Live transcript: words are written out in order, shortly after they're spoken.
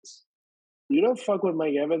You don't fuck with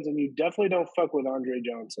Mike Evans, and you definitely don't fuck with Andre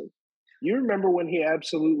Johnson. You remember when he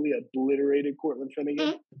absolutely obliterated Cortland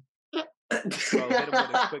Finnegan? Bro, hit him with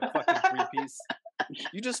a quick fucking three-piece.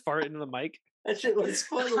 You just fart into the mic. That shit was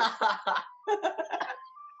funny.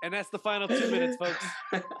 And that's the final 2 minutes, folks.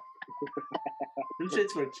 These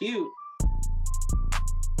shits were cute.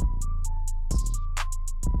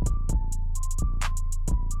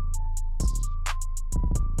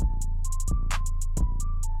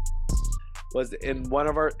 Was in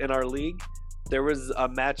our league, there was a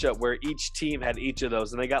matchup where each team had each of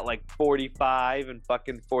those, and they got like 45 and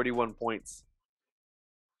fucking 41 points.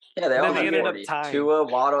 Yeah, they all they had ended 40. up tying. Tua,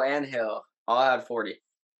 Waddle, and Hill all had 40.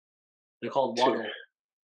 They're called Waddle.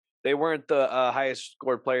 They weren't the highest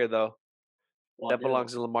scored player though. Waddle. That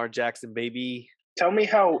belongs to Lamar Jackson, baby. Tell me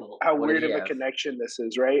how What weird did he of a have? connection this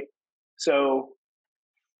is, right? So,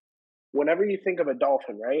 whenever you think of a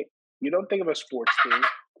dolphin, right, you don't think of a sports team.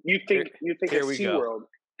 You think of Here we go. SeaWorld.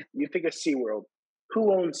 You think of SeaWorld.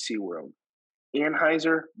 Who owns SeaWorld?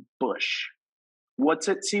 Anheuser-Busch. What's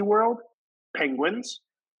at SeaWorld? Penguins.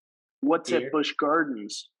 What's Beer. at Busch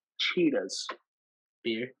Gardens? Cheetahs.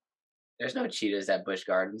 Beer. There's no cheetahs at Busch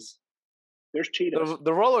Gardens. There's cheetahs.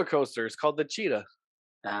 The roller coaster is called the Cheetah.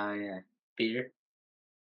 Oh, yeah. Beer.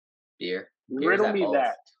 Beer. Riddle me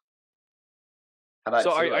that. How about So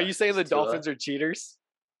Tua? are you saying the Tua? Dolphins are cheaters?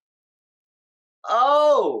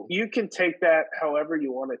 Oh! You can take that however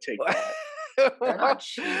you want to take that. They're not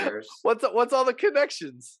cheaters. What's all the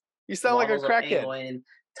connections? You sound Waddle's like a crackhead. penguin,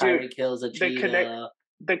 Tyreek Hill's a the cheetah.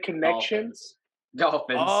 The connection,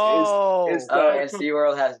 Dolphins. Dolphins. is Oh, the, and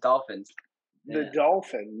SeaWorld has dolphins. the Yeah.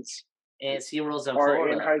 Dolphins And SeaWorld's in are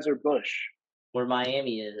Florida, Anheuser-Busch. where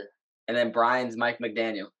Miami is. And then Brian's Mike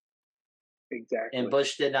McDaniel. Exactly. And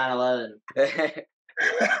Bush did 9/11.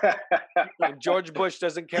 And George Bush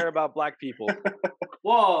doesn't care about black people.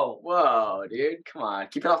 Whoa. Whoa, dude. Come on.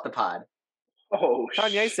 Keep it off the pod. Oh,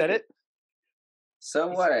 Kanye said it. So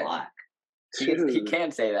He's what? black. He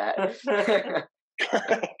can say that.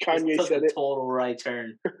 Kanye took said a it. total right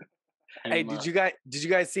turn. Hey, did you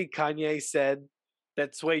guys see Kanye said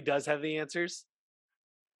that Sway does have the answers?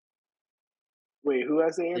 Wait, who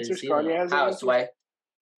has the answers? see Kanye that. has the How, answers? Sway?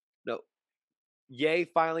 No. Ye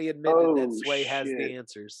finally admitted that Oh, Sway has shit. the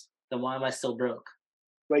answers. Then why am I still broke?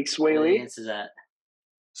 Like Sway What are the Lee? answers that?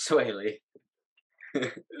 Sway Lee.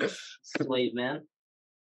 Slave man.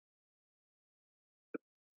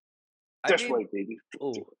 Just wait, baby.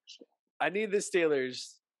 I need the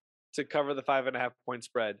Steelers to cover the 5.5 point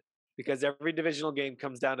spread because every divisional game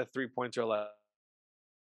comes down to 3 points or less.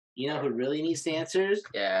 You know who really needs the answers?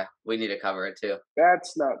 Yeah, we need to cover it too.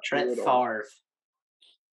 That's not true Bret at all. Farve.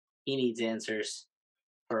 He needs answers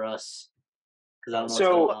for us. Because I don't know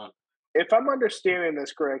So- what's going on. If I'm understanding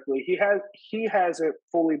this correctly, he hasn't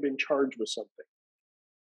fully been charged with something.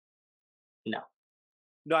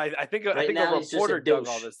 No, I think Right a now, he's just a reporter dug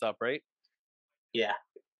all douche. this up, right? Yeah.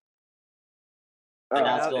 Uh, And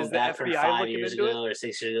that's now, going is the back from FBI 5 looking years into it? ago or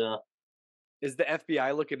 6 years ago. Is the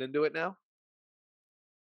FBI looking into it now?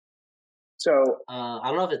 So I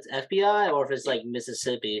don't know if it's FBI or if it's like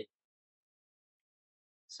Mississippi.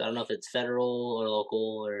 So I don't know if it's federal or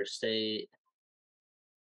local or state.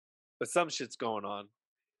 But some shit's going on.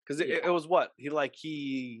 Because Yeah. it was what?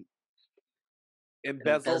 He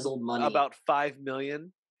embezzled money. about $5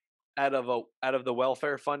 million out of the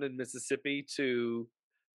welfare fund in Mississippi to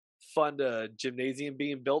fund a gymnasium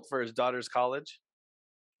being built for his daughter's college.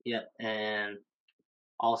 Yep, and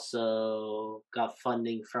also got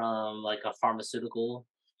funding from like a pharmaceutical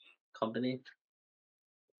company.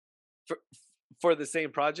 For the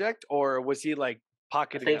same project, or was he like I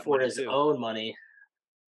pocketing think that for money his too? own money.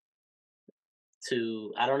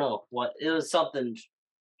 I don't know what it was. Something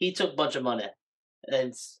he took a bunch of money, and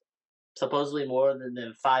it's supposedly more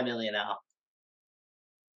than 5 million now.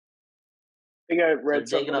 I think I read They're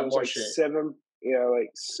something digging that up was more like shit. 7.7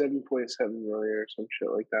 million or some shit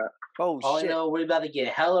like that. Oh All I shit, know, we're about to get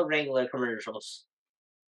hella Wrangler commercials.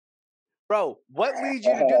 bro! What leads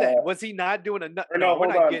you to do that? Was he not doing enough? Or no, we're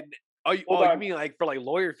hold not on. getting. Oh, Hold you on. mean like for like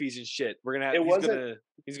lawyer fees and shit? We're gonna have. It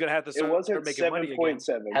He's gonna have to It start wasn't making money again.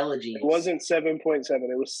 7.7. Hella G's. It wasn't 7.7.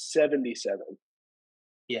 It was 77.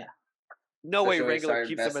 No So way should we Wrangler start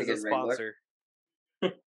keeps him as a investing in Wrangler? sponsor.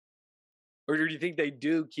 Or do you think they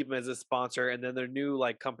do keep him as a sponsor, and then their new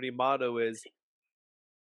like company motto is, "If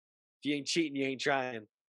you ain't cheating, you ain't trying."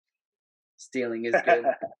 Stealing is good.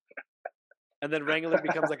 And then Wrangler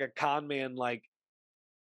becomes like a con man like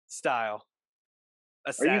style.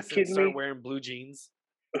 Assassins kidding start me? wearing blue jeans.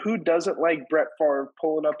 Who doesn't like Bret Farve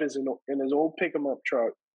pulling up in his old pick-em-up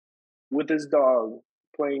truck with his dog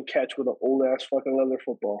playing catch with an old-ass fucking leather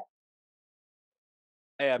football?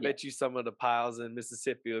 Hey, I bet you some of the piles in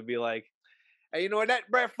Mississippi would be like, hey, you know what? That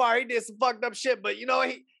Bret Farve, he did some fucked up shit, but you know,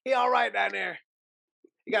 he all right down there.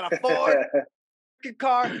 He got a Ford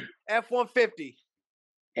car, F-150.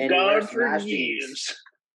 And God forgives.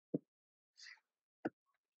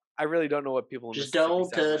 I really don't know what people in Just Mississippi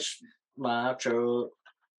don't sound touch my truck.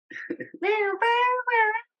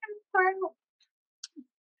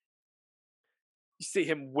 You see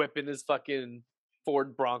him whipping his fucking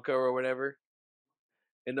Ford Bronco or whatever,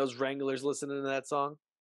 and those Wranglers listening to that song.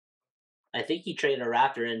 I think he traded a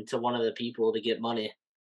Raptor into one of the people to get money.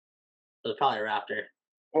 It was probably a Raptor.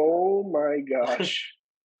 Oh my gosh.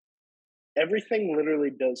 Everything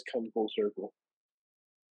literally does come full circle.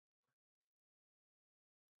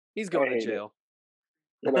 He's going to jail.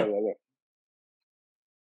 No.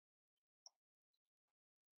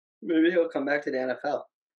 Maybe he'll come back to the NFL.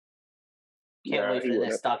 Can't wait for the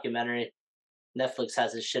next documentary. Netflix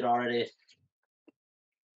has his shit already.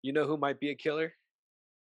 You know who might be a killer?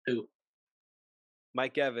 Who?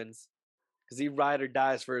 Mike Evans. Because he ride or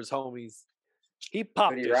dies for his homies. He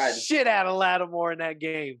popped Who'd he the ride? shit out of Lattimore in that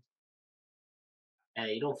game.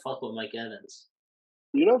 Hey, you don't fuck with Mike Evans.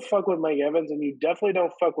 You don't fuck with Mike Evans, and you definitely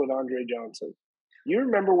don't fuck with Andre Johnson. You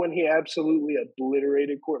remember when he absolutely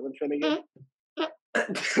obliterated Cortland Finnegan? Bro, hit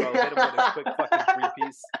him with a quick fucking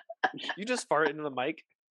three-piece. You just fart into the mic?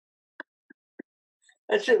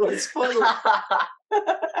 That shit was funny.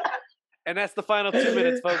 And that's the final 2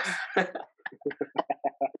 minutes, folks.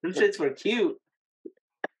 Them shits were cute.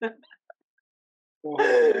 I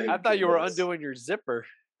thought you were undoing your zipper.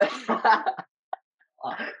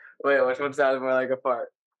 Wait, which one sounds more like a fart?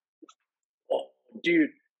 Dude,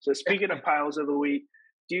 so speaking of piles of the week,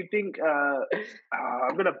 do you think,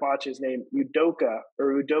 I'm going to botch his name, Udoka,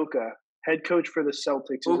 head coach for the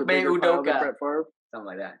Celtics, is a bigger pile than Bret Farve? Something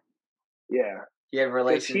like that. Yeah. He had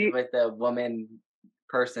relations with a woman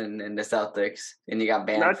person in the Celtics, and he got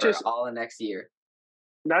banned all the next year.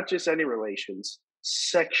 Not just any relations,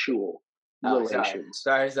 sexual relations.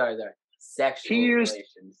 Sorry. Sexual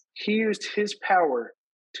relations. He used his power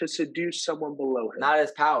to seduce someone below him. Not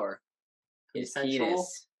his power. His Sensual?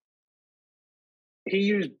 penis. He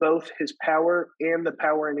used both his power and the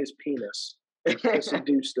power in his penis to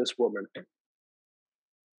seduce this woman.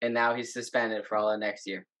 And now he's suspended for all of next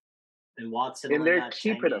year. And Watson. And they're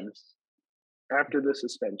keeping him after the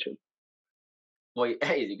suspension. Well,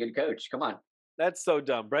 hey, he's a good coach. Come on. That's so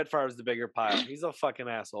dumb. Brett Favre's the bigger pile. He's a fucking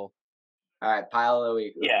asshole. All right, pile of the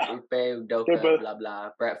week. Yeah. Udoka, blah, blah.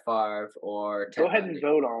 Brett Favre or Ted Go ahead Bundy. and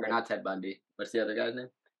vote on Or it. not Ted Bundy. What's the other guy's name?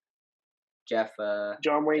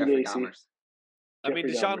 John Wayne Jeffrey Gacy. Dahmers. I mean,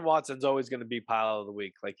 Jeffrey Deshaun Dahmer. Watson's always going to be pile of the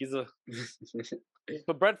week. Like, he's a...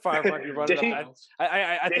 But Brett Favre might be running up.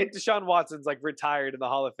 I think Deshaun Watson's, like, retired in the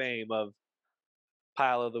Hall of Fame of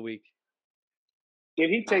pile of the week. Did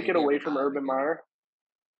he take it away from Urban Meyer?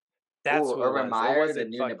 That's Ooh, who Urban it was. Meyer, It wasn't the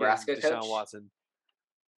new fucking Nebraska Deshaun coach? Watson.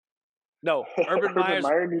 No, Urban Urban Meyer's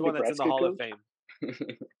Meyer, the new one that's in the Nebraska Hall of coach?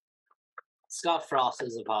 Fame. Scott Frost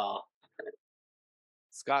is a pile.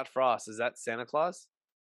 Scott Frost, is that Santa Claus?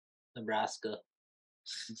 Nebraska.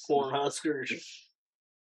 Cornhuskers.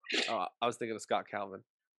 Oh, I was thinking of Scott Calvin.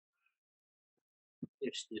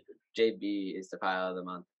 You're stupid. JB is the pile of the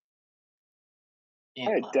month.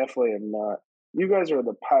 I definitely am not. You guys are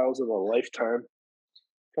the piles of a lifetime.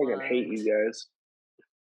 Fucking hate you guys.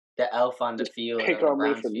 The elf on the Just field. pick of the on me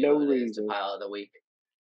Browns for field no is reason. the pile of the week.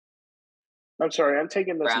 I'm sorry, I'm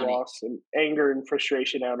taking this Brownie. loss and anger and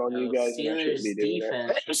frustration out on you guys, and I shouldn't Steelers be doing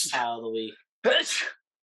defense is pile of the week.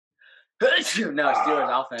 No,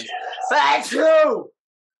 Steelers offense. Thank you!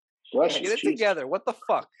 Bless Get you, it Jesus. together. What the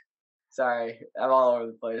fuck? Sorry, I'm all over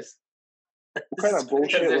the place. What kind of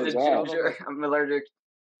bullshit There's was a that? ginger. I'm allergic.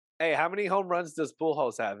 Hey, how many home runs does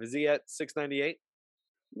Pujols have? Is he at 698?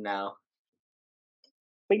 No.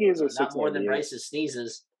 I think he is at Not more than 698. Bryce's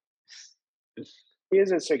sneezes. He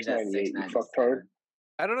is at He's at 698, you 697. fucktard.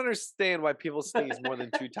 I don't understand why people sneeze more than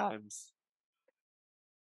 2 times.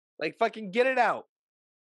 Like, fucking get it out.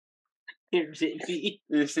 Here, JP.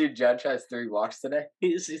 You see Judge has 3 walks today?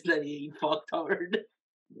 He's not eating fucked hard.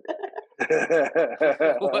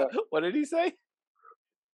 What did he say?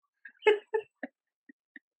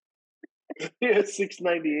 Yeah,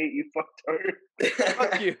 698, you fucktard.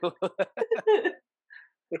 Fuck you.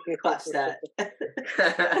 Class that.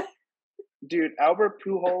 Dude, Albert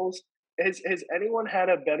Pujols, has anyone had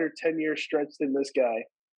a better 10-year stretch than this guy?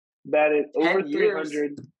 Batted over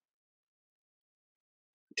 300.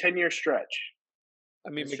 10-year stretch. I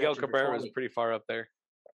mean, Let's Miguel stretch it for Cabrera is 20. pretty far up there.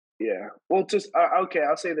 Yeah. Well, just, okay,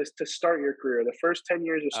 I'll say this. To start your career, the first 10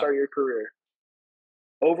 years to start your career,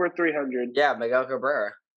 over 300. Yeah, Miguel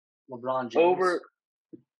Cabrera. LeBron James. Over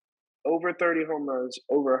over 30 home runs,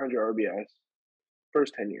 over 100 RBIs.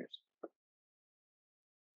 First 10 years. Let's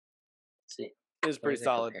see. It was pretty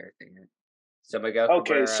solid. So Miguel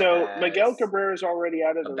Cabrera Miguel Cabrera is already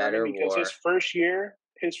out of the better running because WAR. his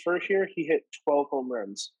first year he hit 12 home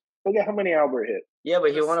runs. Look at how many Albert hit. Yeah,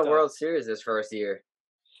 but he won a World Series his first year.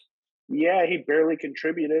 Yeah, he barely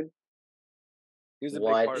contributed. He was a big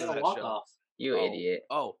part of that show. You idiot.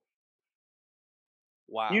 Oh.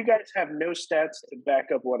 Wow. You guys have no stats to back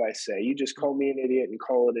up what I say. You just call me an idiot and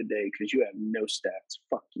call it a day because you have no stats.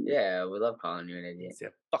 Fuck you. Yeah, we love calling you an idiot. Yeah,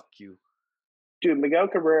 fuck you. Dude, Miguel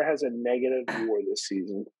Cabrera has a negative WAR this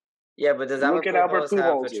season. Yeah, but does Albert Pujols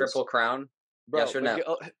have a triple crown? Bro, yes or no?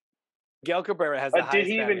 Miguel Cabrera has the highest did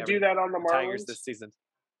he even do that on the Tigers Marlins this season?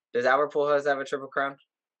 Does Albert Pujols have a triple crown?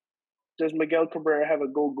 Does Miguel Cabrera have a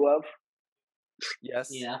Gold Glove? Yes.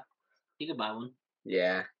 Yeah. He could buy one.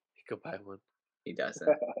 Yeah. He could buy one. He doesn't.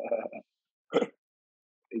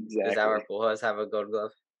 Exactly. Does Albert Pujols have a Gold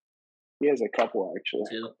Glove? He has a couple, actually.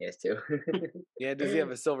 2. He has 2. Yeah, does he have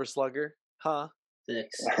a Silver Slugger? Huh? 6.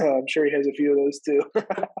 I'm sure he has a few of those, too.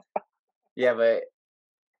 Yeah, but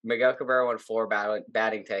Miguel Cabrera won 4 batting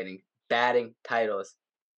titles.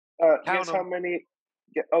 Guess how many?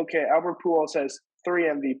 Okay, Albert Pujols has 3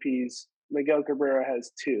 MVPs. Miguel Cabrera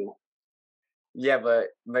has 2. Yeah, but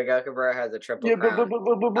Miguel Cabrera has a triple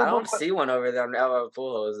crown. I don't see one over there on Albert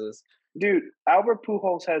Pujols'. Dude, Albert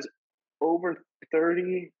Pujols has over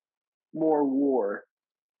 30 more WAR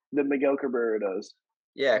than Miguel Cabrera does.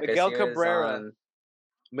 Yeah, Miguel Cabrera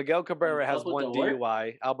has 1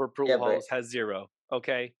 DUI. Albert Pujols has 0.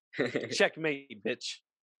 Okay? Checkmate, bitch.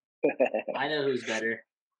 I know who's better.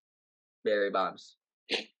 Barry Bonds.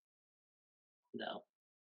 No.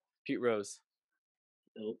 Pete Rose.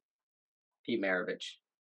 Nope. Pete Maravich.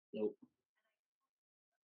 Nope.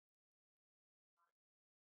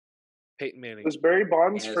 Peyton Manning. Was Barry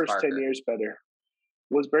Bonds' Hannah first Parker. 10 years better?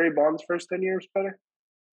 Was Barry Bonds' first 10 years better?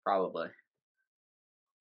 Probably.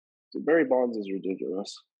 Barry Bonds is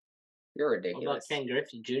ridiculous. You're What ridiculous. about Ken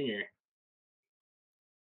Griffey Jr.?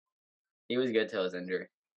 He was good till his injury.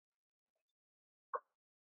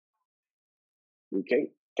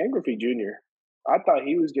 Ken Griffey Jr. I thought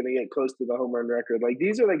he was going to get close to the home run record. Like,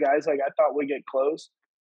 these are the guys like I thought would get close,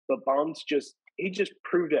 but Bonds he just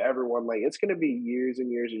proved to everyone like it's going to be years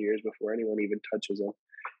and years and years before anyone even touches him.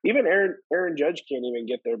 Even Aaron Judge can't even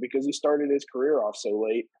get there because he started his career off so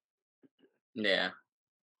late. Yeah.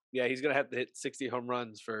 Yeah, he's going to have to hit 60 home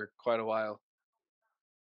runs for quite a while.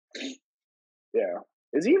 Yeah.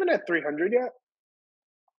 Is he even at 300 yet?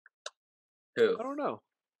 Who? I don't know.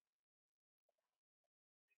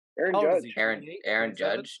 Aaron How old is Judge. he? Aaron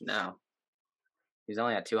Judge? No. He's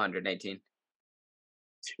only at 218.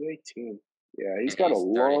 218. Yeah, he's And got he's a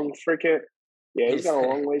 30. long freaking. Yeah, he's got a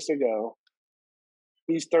long ways to go.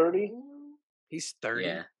 He's 30. He's 30.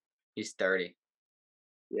 Yeah. He's 30.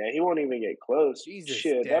 Yeah, he won't even get close. Jesus,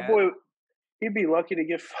 shit, Dad. that boy. He'd be lucky to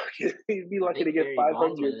get fucking. He'd be lucky to get Barry Bonds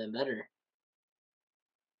 500. might have been better.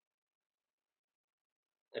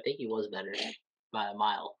 I think he was better by a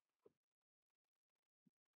mile.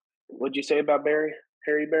 What'd you say about Barry?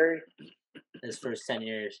 Harry Barry? His first 10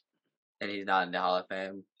 years. And he's not in the Hall of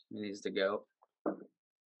Fame. He needs to go.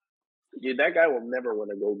 Dude, that guy will never win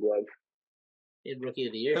a Gold Glove. He had Rookie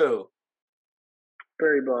of the Year. Who?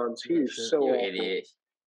 Barry Bonds. He's so You awful. idiot.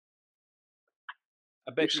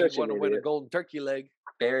 I bet You're you such want an to win a idiot. golden turkey leg.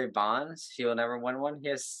 Barry Bonds? He will never win one? He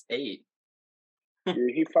has 8.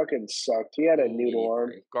 Dude, he fucking sucked. He had a noodle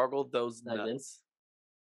arm. Gargled those Like nuts.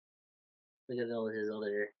 Look at all his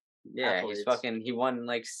other. Yeah, accolades. he won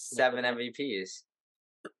like 7 MVPs.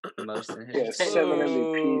 Most in Yeah, history. 7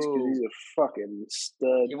 MVPs because he's a fucking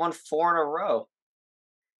stud. He won 4 in a row.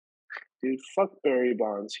 Dude, fuck Barry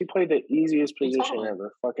Bonds. He played the easiest He's position fine.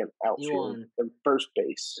 ever. Fucking outfield won. and first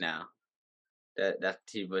base. No. That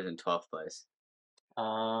team was in 12th place.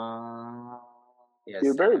 Yes.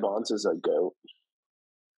 Dude, Barry Bonds is a goat.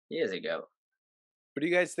 He is a goat. What do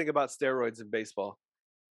you guys think about steroids in baseball?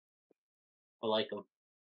 I like him.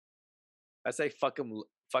 I say fuck him.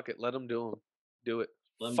 Fuck it. Let them do them. Do it.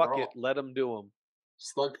 Let 'em Fuck brawl. it. Let them do them.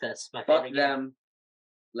 Slugfest. My Fuck favorite game. them.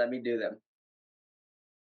 Let me do them.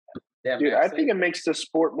 They have Dude, I vaccine? think it makes the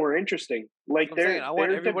sport more interesting. Like I'm they're, saying, I want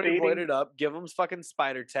they're everybody debating. roided up. Give them fucking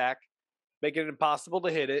spider tack. Make it impossible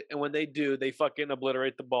to hit it. And when they do, they fucking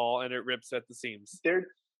obliterate the ball and it rips at the seams.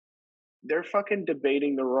 They're fucking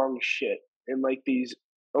debating the wrong shit in like these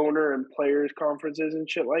owner and players conferences and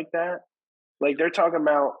shit like that. Like they're talking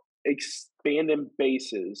about expanding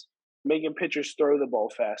bases, making pitchers throw the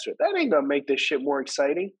ball faster. That ain't gonna make this shit more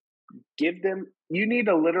exciting. You need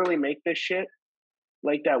to literally make this shit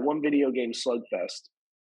like that one video game Slugfest.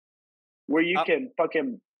 where you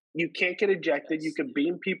you can't get ejected. You can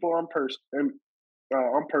beam people on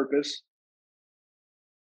purpose.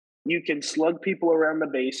 You can slug people around the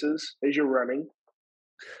bases as you're running.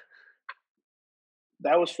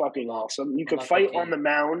 That was fucking awesome. You can fight on the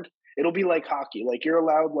mound. It'll be like hockey. Like you're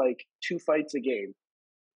allowed like 2 fights a game.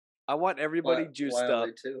 I want everybody juiced up.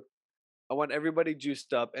 I want everybody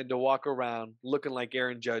juiced up and to walk around looking like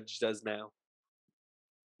Aaron Judge does now.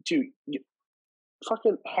 Dude,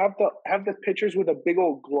 fucking have the pitchers with a big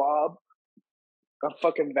old glob of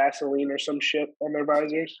fucking Vaseline or some shit on their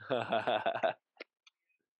visors.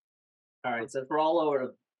 All right, so if we're all over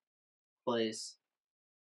the place,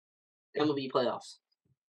 MLB playoffs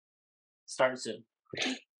start soon.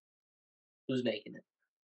 Who's making it?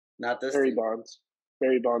 Not this. Barry Bonds.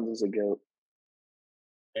 Barry Bonds is a goat.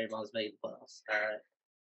 Barry Bonds made the playoffs. All right.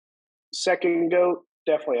 Second goat,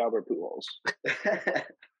 definitely Albert Pujols.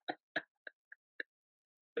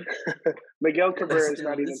 Miguel Cabrera is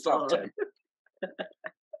not even top 10.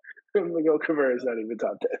 Miguel Cabrera is not even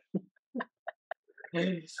top 10.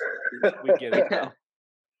 We get it now.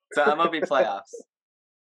 So MLB playoffs.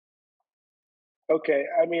 Okay,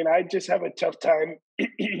 I mean, I just have a tough time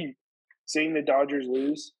seeing the Dodgers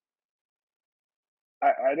lose.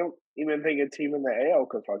 I don't even think a team in the AL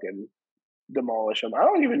could fucking demolish them. I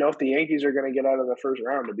don't even know if the Yankees are going to get out of the first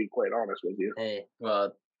round, to be quite honest with you. Hey,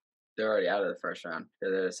 well, they're already out of the first round.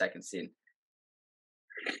 They're the second seed.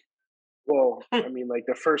 Well, I mean, like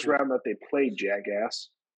the first round that they played, jackass.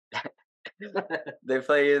 They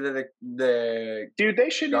play either the dude. They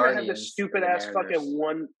shouldn't even have the Guardians stupid ass fucking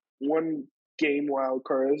one game wild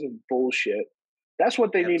card. This is bullshit. That's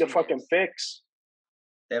what they need to fucking fix.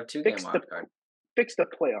 They have 2 game wild card. Fix the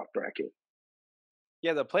playoff bracket.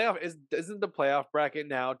 Yeah, the playoff isn't the playoff bracket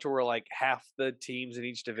now to where like half the teams in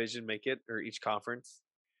each division make it or each conference.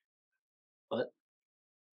 What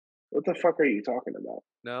the fuck are you talking about?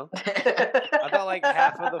 No, I thought like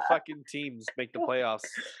half of the fucking teams make the playoffs.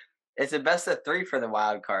 It's a best of 3 for the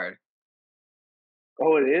wild card.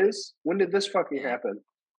 Oh, it is? When did this fucking happen?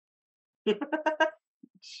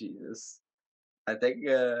 Jesus. I think,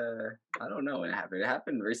 I don't know when it happened. It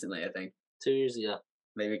happened recently, I think. 2 years ago.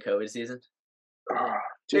 Maybe COVID season.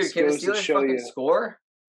 Dude, can the Steelers fucking score?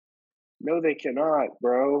 No, they cannot,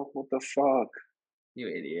 bro. What the fuck? You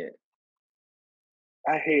idiot.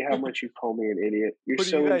 I hate how much you call me an idiot. You're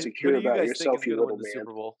so insecure about yourself, you little man.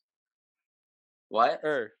 Super Bowl? What?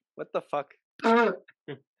 What the fuck?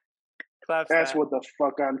 That's what the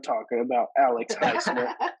fuck I'm talking about, Alex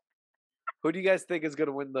Highsmith. Who do you guys think is going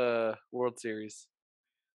to win the World Series?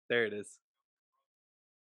 There it is.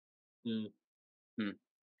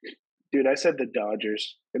 Dude, I said the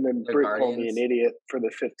Dodgers, and then Britt called me an idiot for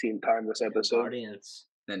the 15th time this episode. Guardians.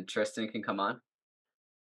 Then Tristan can come on.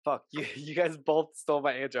 Fuck, you guys both stole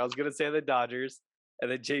my answer. I was going to say the Dodgers,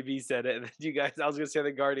 and then JB said it, and then I was going to say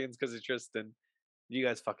the Guardians because of Tristan. You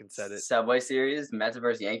guys fucking said it. Subway Series, Mets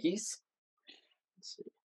versus Yankees. Let's see.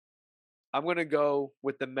 I'm going to go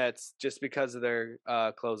with the Mets just because of their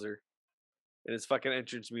closer and his fucking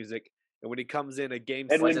entrance music. And when he comes in a game...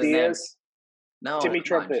 Edwin Diaz? No, Timmy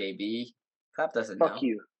Trumpet. On, JB. Clap doesn't know. Fuck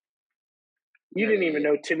you. You didn't even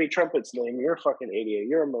know Timmy Trumpet's name. You're a fucking idiot.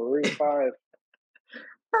 You're a Maroon 5.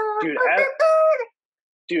 Dude,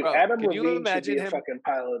 bro, Adam Levine should be a fucking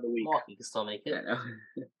pile of the week. He can still make it.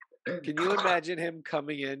 Can you imagine him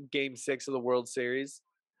coming in Game 6 of the World Series,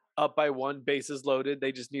 up by 1, bases loaded,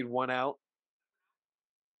 they just need 1 out,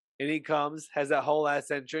 and he comes, has that whole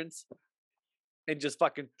ass entrance, and just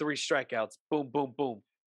fucking 3 strikeouts, boom, boom, boom,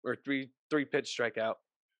 or three pitch strikeout.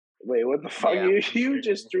 Wait, what the fuck? Yeah, you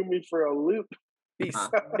just threw me for a loop.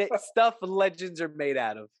 Stuff legends are made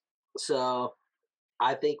out of. So,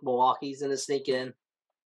 I think Milwaukee's gonna sneak in,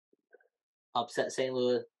 upset St.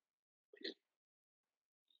 Louis.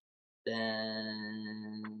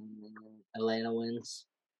 Then Atlanta wins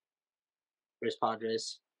versus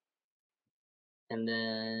Padres. And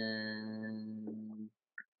then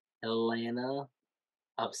Atlanta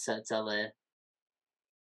upsets LA.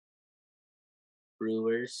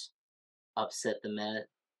 Brewers upset the Mets.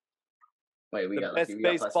 Wait, we got best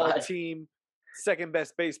baseball team, second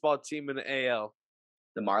best baseball team in the AL.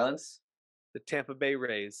 The Marlins? The Tampa Bay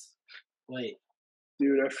Rays. Wait.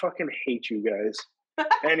 Dude, I fucking hate you guys.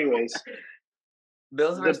 Anyways,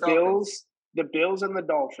 Bills the Bills and the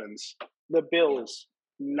Dolphins. The Bills,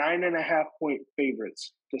 9.5-point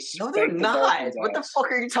favorites. No, they're not. What the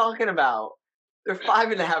fuck are you talking about? They're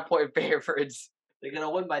 5.5-point favorites. They're gonna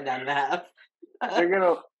win by 9.5.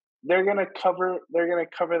 They're gonna cover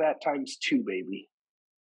that times 2, baby.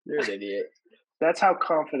 You're an idiot. That's how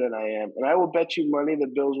confident I am, and I will bet you money the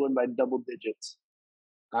Bills win by double digits.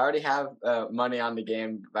 I already have money on the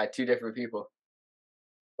game by 2 different people.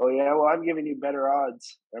 Oh yeah, well I'm giving you better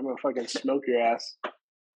odds. I'm gonna fucking smoke your ass.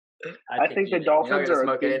 I think the Dolphins are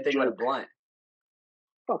smoke a big anything joke. but a blunt.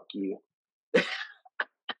 Fuck you.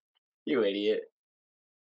 You idiot.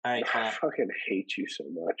 All right, I fucking hate you so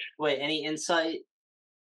much. Wait, any insight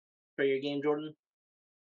for your game, Jordan?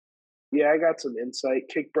 Yeah, I got some insight.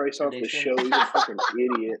 Kick Bryce off the show. He's a fucking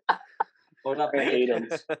idiot. What about I hate him.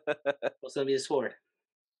 What's gonna be the score?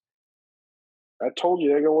 I told you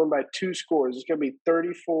they're gonna win by 2 scores. It's gonna be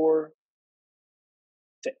 34-18.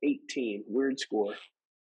 Weird score.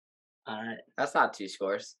 All right. That's not 2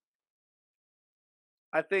 scores.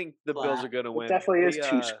 I think the Bills are going to win. It definitely is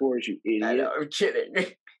 2 scores, you idiot. I know, I'm kidding.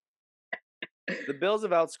 The Bills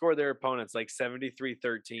have outscored their opponents like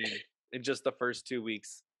 73-13 in just the first 2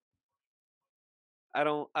 weeks. I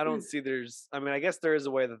don't see I guess there is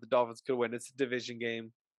a way that the Dolphins could win. It's a division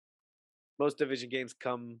game. Most division games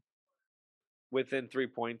come within 3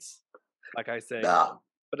 points, like I say. Nah.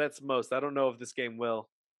 But that's most. I don't know if this game will.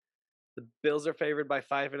 The Bills are favored by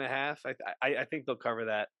 5.5. I think they'll cover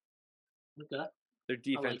that. Okay. Their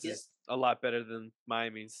defense is a lot better than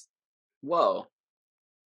Miami's. Whoa.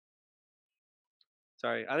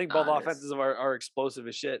 Sorry. I think both offenses are explosive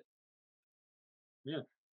as shit. Yeah.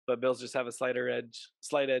 But Bills just have a slight edge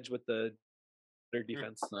with their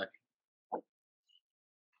defense. Look.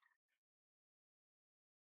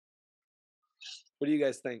 What do you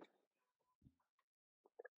guys think?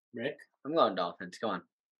 Rick? I'm going Dolphins. Go on.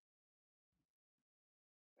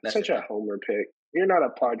 That's such a homer pick. You're not a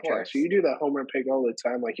podcaster. You do that homer pick all the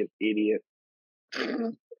time like an idiot.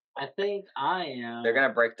 I think I am. They're going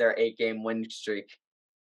to break their 8-game win streak.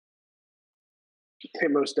 They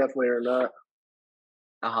most definitely are not.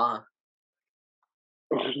 Uh-huh.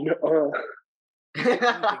 No. What do you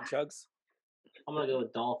think, Chugs? I'm going to go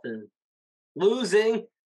with Dolphins. Losing.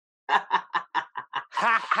 Ha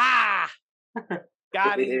ha!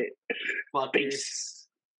 Got it. Fuckers.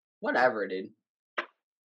 Whatever, dude.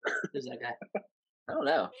 Who's that guy? I don't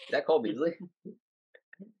know. Is that Cole Beasley?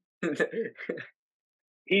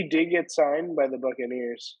 He did get signed by the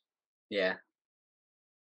Buccaneers. Yeah.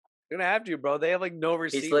 You're going to have to, bro. They have like no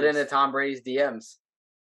receivers. He slid into Tom Brady's DMs.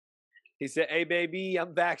 He said, "Hey, baby,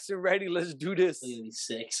 I'm vaccine ready. Let's do this." We're going to be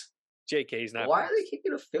 6. JK's not. Why are they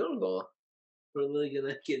kicking a field goal? We're really going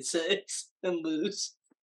to get 6 and lose.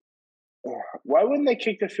 Why wouldn't they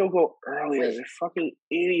kick the field goal earlier? They're fucking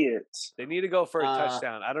idiots. They need to go for a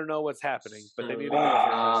touchdown. I don't know what's happening, but they need to go for a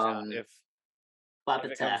touchdown if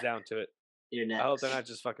it comes down to it. You're next. I hope they're not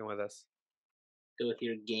just fucking with us. Go with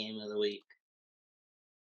your game of the week.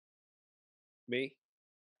 Me?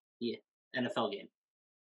 Yeah. NFL game.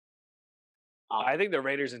 I think the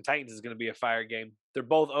Raiders and Titans is going to be a fire game. They're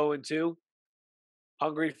both 0-2.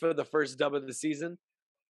 Hungry for the first dub of the season.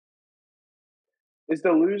 Is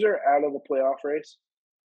the loser out of the playoff race?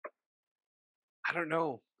 I don't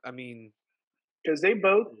know. I mean, because they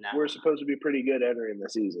both were supposed to be pretty good entering the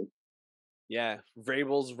season. Yeah,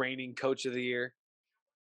 Vrabel's reigning coach of the year.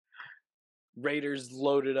 Raiders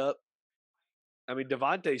loaded up. I mean,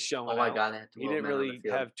 Devontae's showing out. Oh my God, he didn't really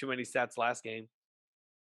have too many stats last game.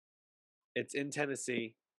 It's in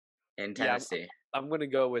Tennessee. In Tennessee. Yeah, I'm going to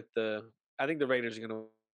go with I think the Raiders are going to win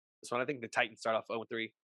this one. I think the Titans start off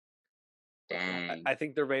 0-3. Dang. I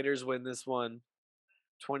think the Raiders win this one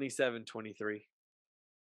 27-23.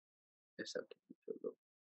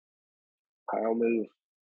 I'll move.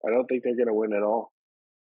 I don't think they're going to win at all.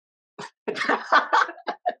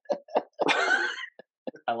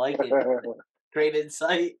 I like it. Great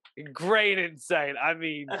insight. Great insight. I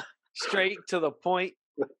mean, straight to the point.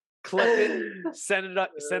 Clip it. Send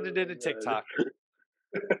it into TikTok.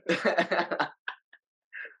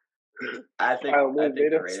 I think they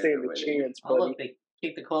don't stand a chance, buddy. Oh, look, they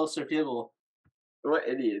kick the closer field goal. What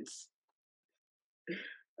idiots.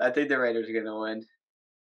 I think the Raiders are going to win.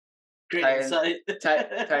 Great insight.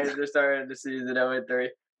 Titans are starting the season 0-3.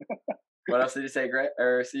 What else did you say, Greg?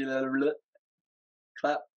 Or see the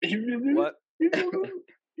clap? What?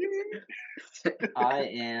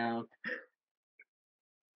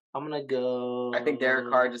 I'm going to go. I think Derek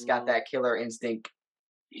Carr just got that killer instinct.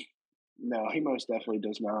 No, he most definitely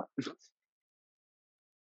does not.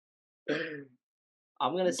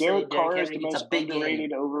 I'm going to say Derek Carr is the gets most a big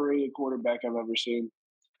underrated, overrated quarterback I've ever seen.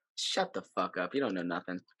 Shut the fuck up. You don't know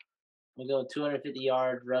nothing. We'll go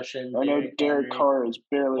 250-yard rushing. I know Derek Carr is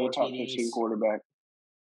barely a top 15 quarterback.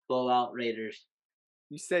 Blowout Raiders.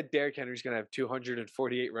 You said Derrick Henry's going to have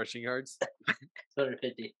 248 rushing yards?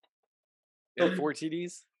 250. And 4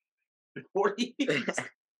 TDs? 40?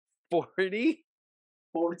 40?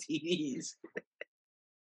 4 TDs.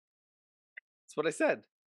 That's what I said.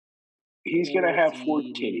 He's going to have 4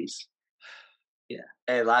 TDs. Yeah.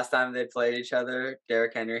 Hey, last time they played each other,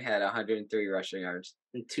 Derrick Henry had 103 rushing yards.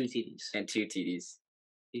 And 2 TDs. And 2 TDs.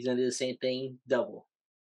 He's going to do the same thing, double.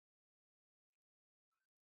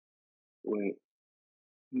 Wait.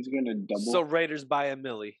 He's going to double. So Raiders by a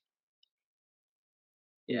milli.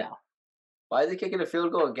 Yeah. Why is he kicking a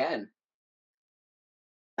field goal again?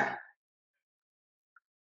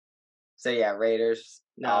 So, yeah, Raiders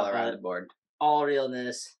all around the board. All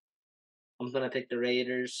realness, I'm going to pick the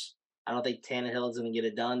Raiders. I don't think Tannehill's going to get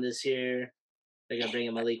it done this year. They're going to bring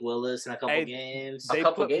in Malik Willis in a couple games. They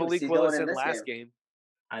put Malik Willis in last game.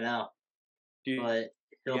 I know. But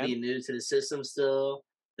he'll be new to the system still.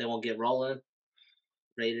 They won't get rolling.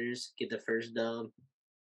 Raiders get the first dub.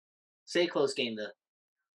 Say close game, though.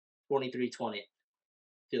 23-20.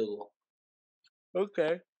 Field goal.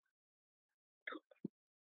 Okay.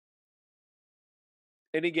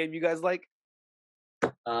 Any game you guys like?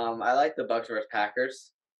 I like the Bucs versus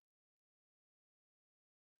Packers.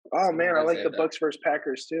 Oh, man, I like the Bucs versus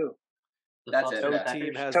Packers, too. That's it.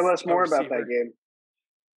 Tell us more about that game.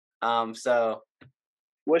 So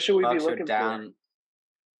what should we be looking for?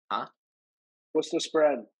 Huh? What's the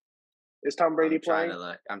spread? Is Tom Brady playing?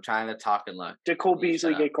 I'm trying to talk and look. Did Cole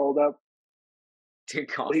Beasley get called up?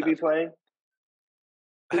 Will he be playing?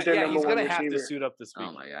 Yeah, he's gonna have to suit up this week.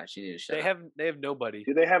 Oh my gosh, you need to shut up. They have nobody.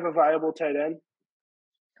 Do they have a viable tight end?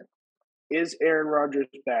 Is Aaron Rodgers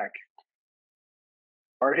back?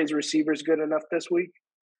 Are his receivers good enough this week?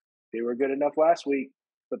 They were good enough last week,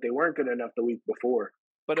 but they weren't good enough the week before.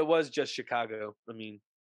 But it was just Chicago. I mean,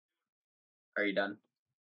 are you done?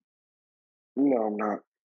 No, I'm not.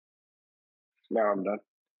 No, I'm done.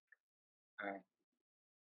 All right.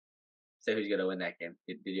 So who's gonna win that game?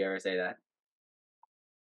 Did you ever say that?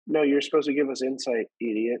 No, you're supposed to give us insight,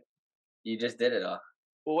 idiot. You just did it all.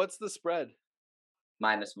 Well, what's the spread?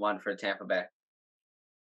 -1 for Tampa Bay.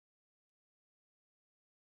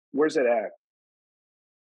 Where's it at?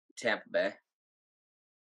 Tampa Bay.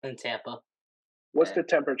 In Tampa. What's the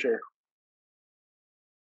temperature?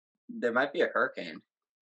 There might be a hurricane.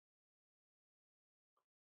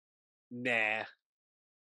 Nah,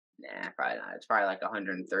 probably not. It's probably like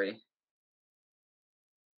 103.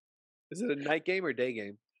 Is it a night game or day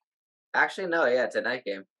game? Actually, no. Yeah, it's a night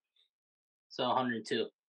game. So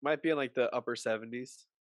 102. Might be in like the upper 70s.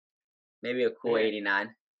 Maybe a cool 89.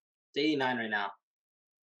 It's 89 right now.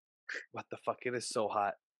 What the fuck? It is so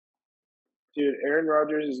hot. Dude, Aaron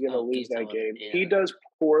Rodgers is going to lose that game. Yeah. He does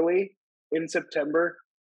poorly in September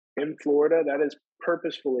in Florida. That is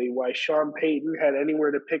purposefully why Sean Payton had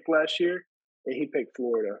anywhere to pick last year, and he picked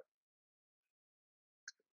Florida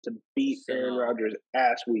to beat Aaron Rodgers'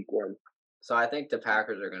 ass week 1. So I think the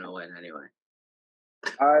Packers are going to win anyway.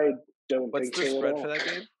 I don't What's think the so spread at all. for that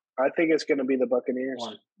game? I think it's going to be the Buccaneers.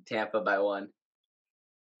 1. Tampa by 1.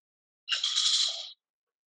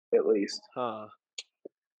 At least. Huh.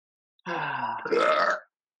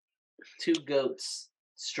 2 goats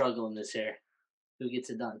struggling this year. Who gets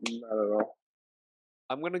it done? Not at all.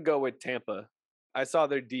 I'm going to go with Tampa. I saw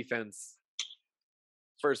their defense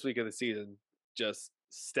first week of the season just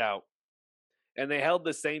stout. And they held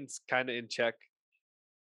the Saints kind of in check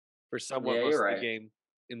for somewhat most of the game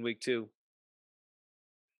in week 2.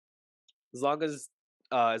 As long as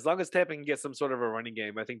Tampa can get some sort of a running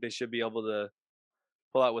game, I think they should be able to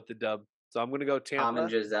pull out with the dub. So I'm going to go Tampa. Tom and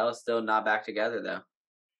Giselle still not back together, though.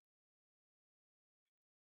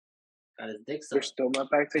 Got his dick sucked. They're still not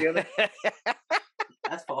back together?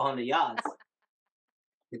 That's 400 yards.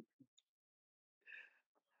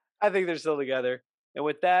 I think they're still together. And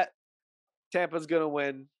with that, Tampa's going to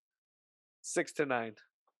win 6-9.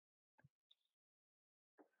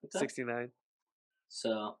 69.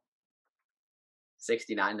 So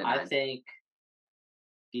 69-9. I think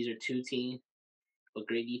these are 2 teams with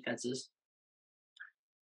great defenses.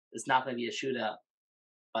 It's not going to be a shootout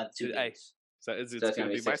by the 2 games. So it's going to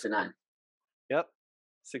be 6-9. Yep,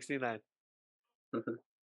 69.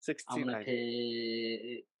 69. I'm going to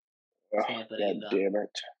pick Tampa. God damn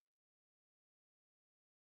it.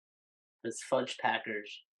 This Fudge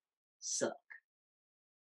Packers suck.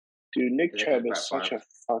 Dude, Nick Chubb is such a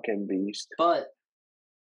fucking beast. But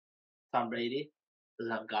Tom Brady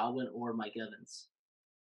doesn't have Godwin or Mike Evans.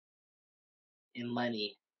 And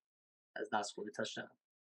Lenny has not scored a touchdown.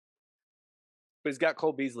 But he's got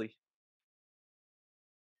Cole Beasley.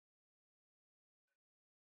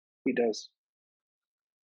 He does.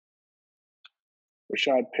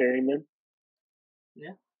 Rashad Perryman.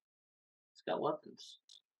 Yeah. He's got weapons.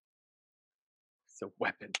 So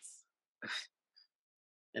weapons.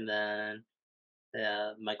 And then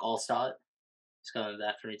Mike Allstott. He's coming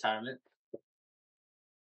back from retirement.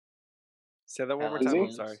 Say that one more Alex time. I'm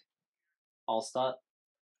Williams. sorry. Allstott.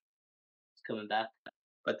 He's coming back.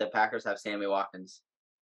 But the Packers have Sammy Watkins.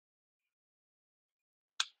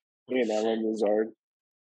 Me and Alan Lazard.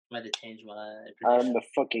 I had to change my I'm prediction. the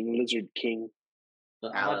fucking Lizard King.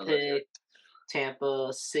 But I'm going to pick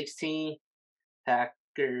Tampa 16,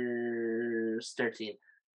 Packers 13.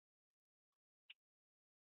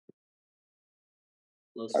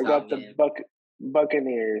 I got the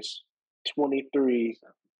Buccaneers 23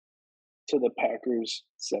 to the Packers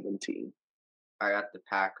 17. I got the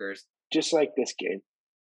Packers. Just like this game.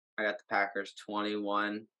 I got the Packers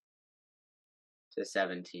 21 to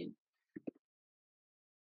 17.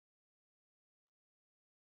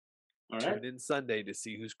 All right. Tune in Sunday to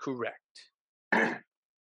see who's correct. And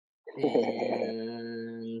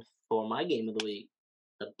for my game of the week,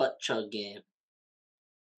 the butt chug game.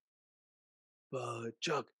 Butt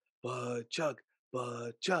chug, butt chug,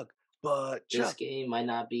 butt chug, butt chug. This game might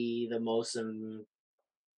not be the most Well,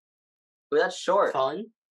 that's short. fun,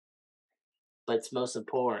 but it's most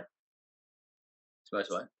important. It's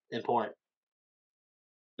most what? Important.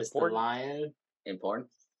 It's Important? the Lion Important?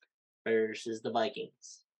 versus the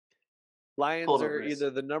Vikings. Lions Total are risk. either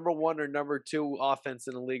the number 1 or number 2 offense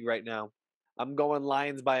in the league right now. I'm going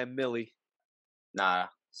Lions by a milli. Nah.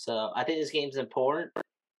 So I think this game's important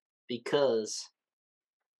because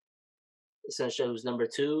it's going to show who's number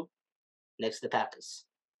 2 next to the Packers.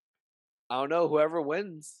 I don't know. Whoever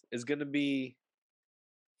wins is going to be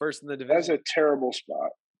first in the division. That's a terrible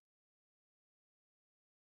spot.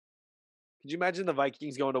 Could you imagine the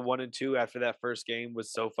Vikings going to 1 and 2 after that first game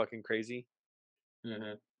was so fucking crazy?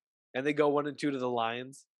 Mm-hmm. And they go 1 and 2 to the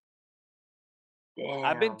Lions. Damn.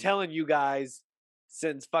 I've been telling you guys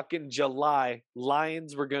since fucking July,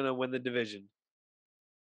 Lions were gonna win the division.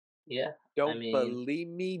 Yeah. Don't mean, believe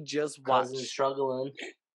me? Just watch. Cousins struggling.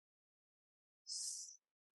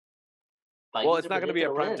 Well, it's not going to be a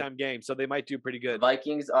primetime game, so they might do pretty good.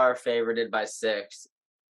 Vikings are favorited by 6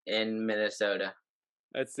 in Minnesota.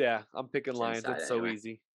 I'm picking Lions. That's so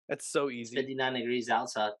easy. That's so easy. 59 degrees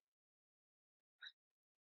outside.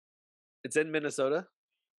 It's in Minnesota.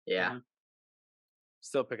 Yeah. Mm-hmm.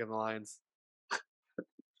 Still picking the Lions.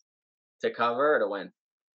 To cover or to win?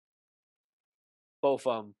 Both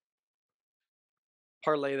of them.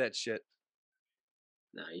 Parlay that shit.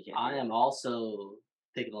 No, you can't. I am also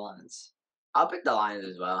picking the Lions. I'll pick the Lions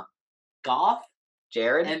as well. Goff,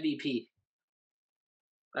 Jared? MVP.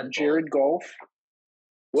 Jared Golf.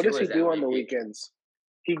 What does he Tua's do on MVP. the weekends?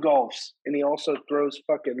 He golfs, and he also throws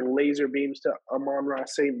fucking laser beams to Amon-Ra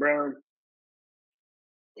St. Brown.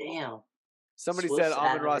 Damn. Somebody Swift's said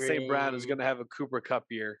Amon-Ra St. Brown is averaging going to have a Cooper Cup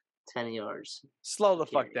year. 10 yards. Slow the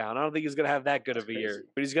fuck down. I don't think he's going to have that good of a year,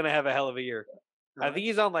 but he's going to have a hell of a year. I think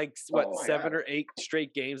he's on 7 or 8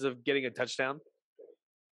 straight games of getting a touchdown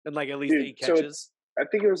and at least 8 catches. I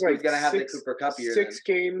think it was He's gonna have the Cooper Cup year. 6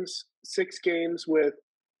 games with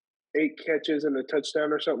 8 catches and a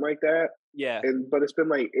touchdown or something like that. Yeah. But it's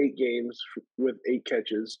been 8 games with 8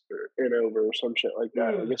 catches and over or some shit like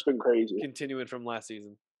that. It's been crazy. Continuing from last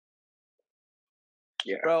season.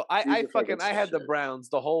 Yeah. Bro, I had the shit. Browns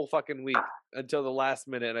the whole fucking week until the last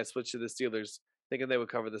minute, and I switched to the Steelers, thinking they would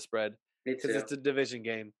cover the spread Me because too. it's a division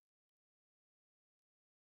game.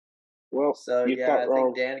 Well, So, you yeah, thought I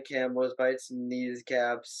wrong. think Dan Campbell's bites some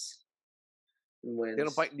kneecaps and wins. They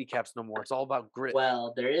don't bite kneecaps no more. It's all about grit.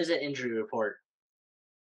 Well, there is an injury report.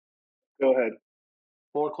 Go ahead.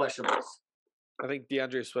 4 questionables. I think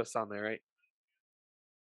DeAndre Swift's on there, right?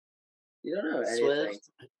 You don't know anything. Swift,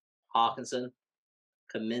 Hawkinson,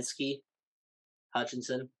 Kaminsky,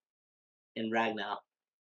 Hutchinson, and Ragnow.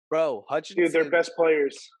 Bro, Hutchinson. Dude, they're best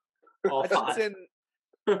players. All 5. Hutchinson.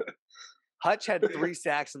 Hutch had 3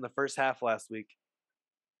 sacks in the first half last week.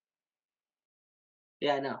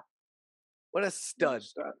 Yeah, I know. What a stud.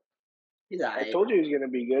 He's I told you he was going to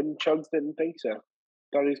be good, and Chugs didn't think so.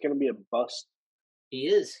 Thought he was going to be a bust. He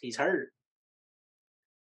is. He's hurt.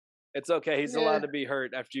 It's okay. He's allowed to be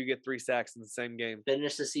hurt after you get 3 sacks in the same game.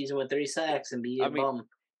 Finish the season with 3 sacks and be a bum.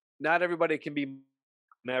 Not everybody can be an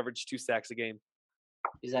average 2 sacks a game.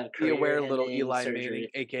 He's having Be aware, little career-ending Eli surgery. Manning,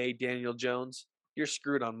 a.k.a. Daniel Jones. You're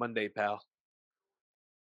screwed on Monday, pal.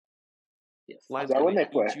 Yeah, Lions that when gonna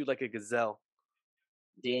they play? eat you like a gazelle.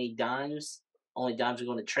 Danny Dimes. Only Dimes are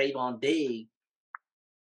going to Trayvon Diggs.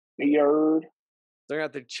 Yard. They're going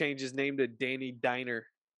to have to change his name to Danny Diner.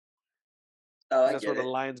 Oh, I That's get where the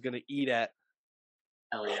it. Lions going to eat at.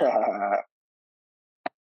 Hell yeah.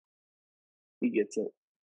 He gets it.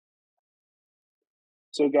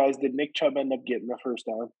 So, guys, did Nick Chubb end up getting the first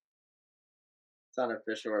down? It's not an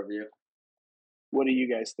official review. What do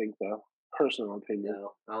you guys think, though? Personal opinion.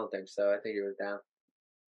 No, I don't think so. I think he was down.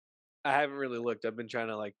 I haven't really looked. I've been trying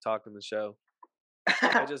to like talk in the show.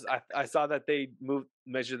 I saw that they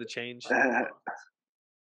measure the change.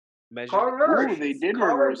 Measure. Ooh, they did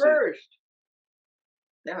reverse it.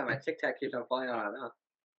 Yeah, my TikTok keeps on flying on now.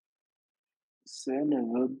 Son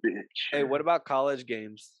of a bitch. Hey, what about college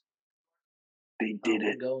games? They did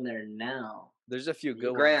it. We're going there now. There's a few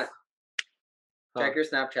good Grant, ones. check your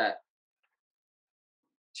Snapchat.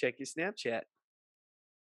 Check your Snapchat.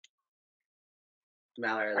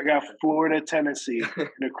 Mallory, I got Florida, Tennessee. And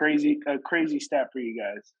a crazy stat for you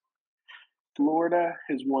guys. Florida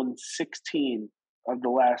has won 16 of the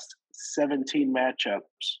last 17 matchups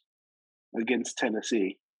against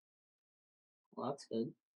Tennessee. Well, that's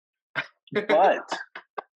good. But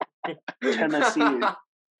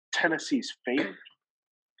Tennessee's favored.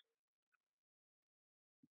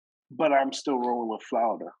 But I'm still rolling with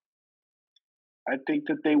Florida. I think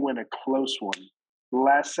that they win a close one.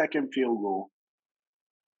 Last second field goal.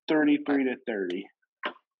 33-30.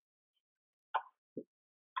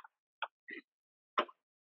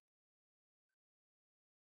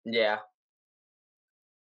 Yeah.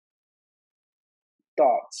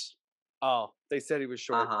 Thoughts? Oh, they said he was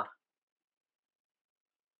short.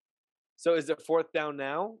 So is it fourth down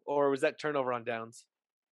now, or was that turnover on downs?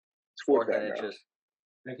 It's fourth down inches.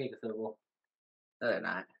 They kick a field goal. No, they're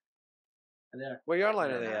not. And there. Where yard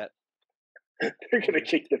line are they at? They're going to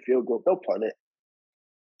kick the field goal. They'll punt it.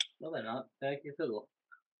 No, they're not. They kick a field goal.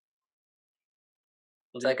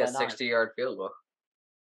 It's like a 60-yard field goal.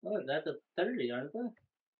 Oh, that's a 30, aren't they? I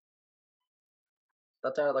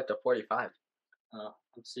thought they were like the 45. Oh,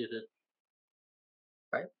 let's see if it.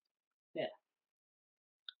 Right? Yeah.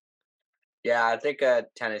 Yeah, I think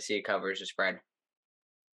Tennessee covers the spread.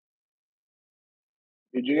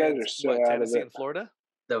 Dude, you guys are so out Tennessee of it. and Florida?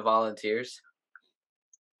 The Volunteers.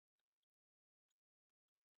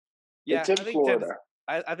 Yeah, it's in Florida.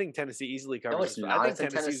 I think Tennessee easily covers. No, it's this. not. I think It's in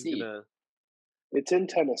Tennessee's Tennessee. gonna. It's in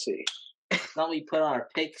Tennessee. Thought we put on our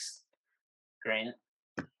picks, Grant.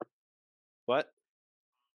 What?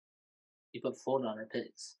 You put Florida on our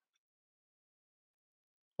picks.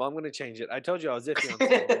 Well, I'm gonna change it. I told you I was iffy on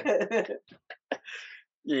Florida.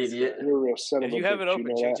 You idiot. You're a real son of If a you have bitch, it open, you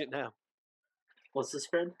know change that? it now. What's the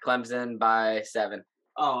spread? Clemson by 7.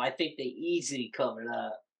 Oh, I think they easily cover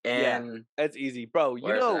that. And That's easy, bro. You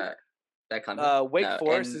where's know, that Clemson? Wake No,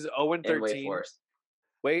 Forest in- is 0-13. in Wake Forest.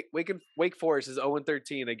 Wake Forest is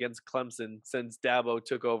 0-13 against Clemson since Dabo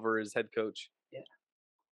took over as head coach.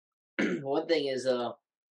 Yeah. One thing is,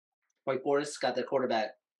 Wake Forest got their quarterback.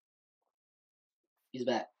 He's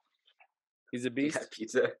back. He's a beast. Yeah,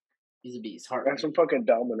 pizza. He's a beast. Heart. Got some fucking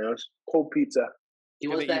Domino's. Cold pizza. He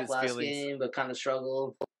Gonna was eat back his last feelings. game, but kind of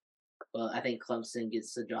struggled. But I think Clemson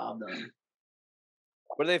gets the job done.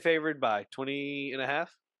 What are they favored by? 20.5?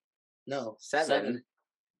 No, 7.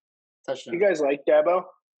 Touchdown. You guys like Dabo?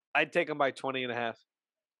 I'd take them by 20.5.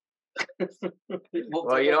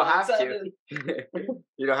 Well, you don't have to.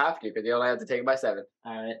 You don't have to because you only have to take it by 7.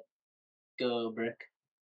 All right. Go, Brick.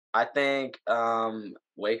 I think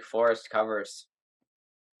Wake Forest covers.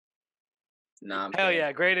 No, I'm Hell kidding.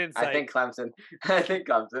 yeah, great insight. I think Clemson. I think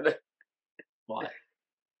Clemson. Why?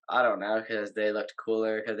 I don't know because they looked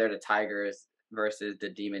cooler because they're the Tigers versus the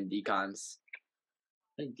Demon Deacons.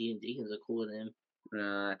 I think D and Deacons are cooler than him.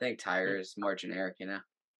 I think Tiger's more generic, you know.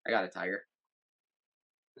 I got a Tiger.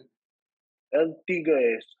 El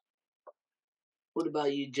Tigres. What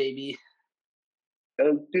about you, JB?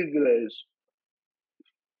 El Tigres.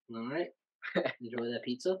 All right. Enjoy that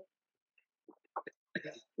pizza.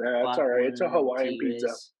 Nah, that's all right. It's a Hawaiian pizza.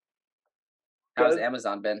 How's Does-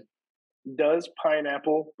 Amazon been? Does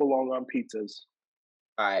pineapple belong on pizzas?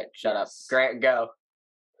 All right, shut up. Yes. Grant, go.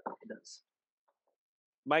 It does.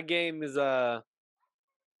 My game is No,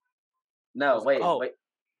 wait, Oh. wait.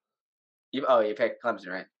 You picked Clemson,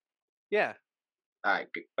 right? yeah, All right,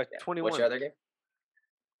 good. by Yeah. 21. What's your other game?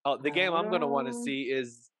 Oh, the game I'm gonna want to see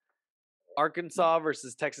is Arkansas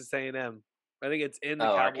versus Texas A&M. I think it's in the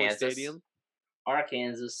Cowboy Arkansas. Stadium.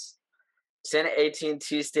 Arkansas. Send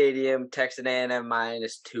AT&T Stadium, Texas A&M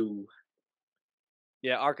 -2.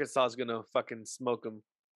 Yeah, Arkansas is gonna fucking smoke them.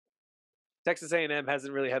 Texas A&M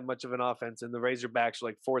hasn't really had much of an offense, and the Razorbacks are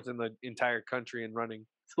like 4th in the entire country in running.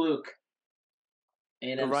 Fluke.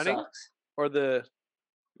 A&M running? sucks. Or the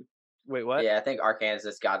wait, what? Yeah, I think Arkansas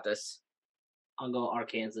got this. I'm going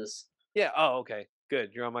Arkansas. Yeah. Oh, okay.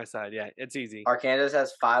 Good. You're on my side. Yeah, it's easy. Arkansas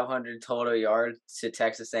has 500 total yards to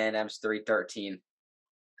Texas A&M's 313.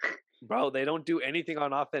 Bro, they don't do anything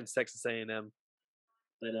on offense, Texas A&M.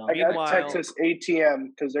 But I got Meanwhile- Texas ATM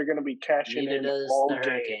because they're going to be cashing neither in does all the game.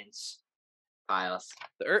 Hurricanes. Piles.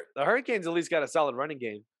 The Hurricanes at least got a solid running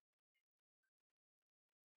game.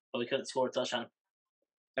 but we couldn't score a touchdown.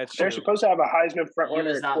 That's They're true. supposed to have a Heisman front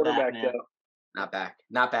runner at not quarterback, back, man. though.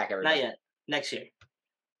 Not back, everybody. Not yet. Next year.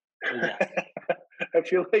 Yeah. I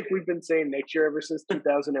feel like we've been saying next year ever since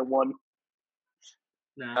 2001.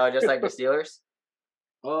 No. Oh, just like the Steelers?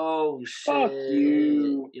 Oh, shit. Fuck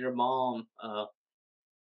you. Your mom.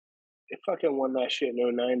 They fucking won that shit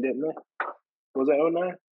in 09, didn't they? Was that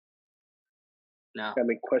 09? No. Got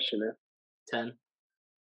me questioning. 10.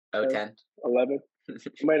 Oh, 10. 11?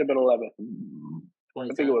 It might have been 11. I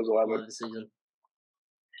think it was 11. Season.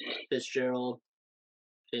 Fitzgerald.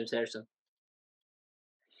 James Harrison.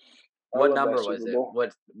 What number was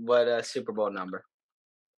it? What Super Bowl number?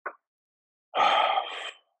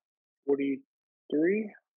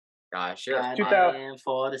 43? Gosh, sure. It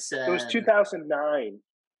was 2009.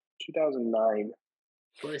 2009.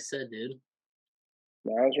 That's what I said, dude.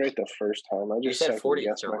 No, I was right the first time. I just said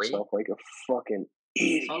 43? myself like a fucking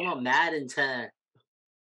idiot. Talking about Madden 10.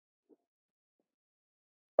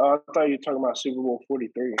 I thought you were talking about Super Bowl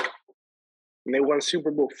 43. And they won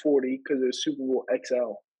Super Bowl 40 because it was Super Bowl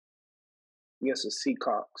XL against the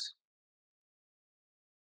Seahawks.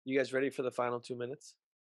 You guys ready for the final 2 minutes?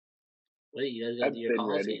 Wait, you guys got to do your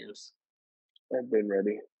college games. I've been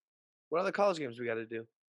ready. What other college games we got to do?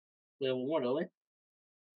 We have one more, don't we?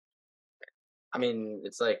 I mean,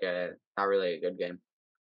 it's like not really a good game.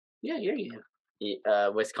 Yeah, your game.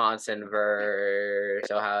 Wisconsin versus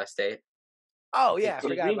Ohio State. Oh, yeah. I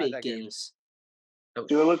forgot about that games. Oh,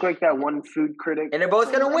 do it look like that one food critic? And they're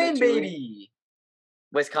both going to win, baby.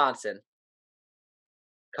 Wisconsin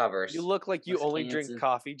covers. You look like you only drink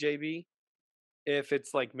coffee, JB, if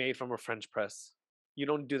it's like made from a French press. You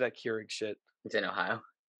don't do that Keurig shit. It's in Ohio.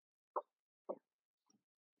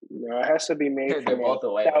 No, it has to be made from a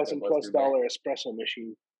 $1,000+ espresso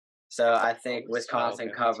machine. So I think Wisconsin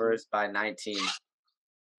covers by 19.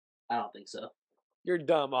 I don't think so. You're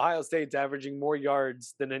dumb. Ohio State's averaging more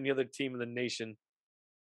yards than any other team in the nation.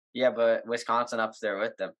 Yeah, but Wisconsin up's there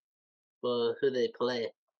with them. Well, who they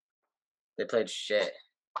play? They played shit.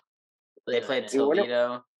 They played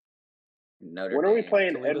Toledo. Notre When are we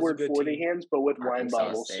playing Toledo's Edward 40 hands, but with wine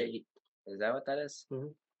bottles? State. Is that what that is? Mm-hmm.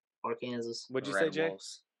 Arkansas. What'd you say, Jay?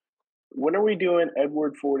 Wolves. When are we doing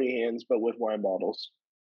Edward 40 hands, but with wine bottles?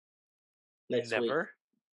 Never.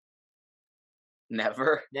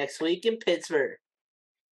 Never. Next week in Pittsburgh.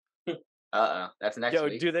 That's next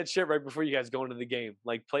week. Do that shit right before you guys go into the game.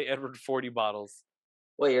 Like, play Edward 40 bottles.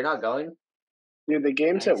 Wait, you're not going? Dude, the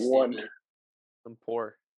game's at 1. I'm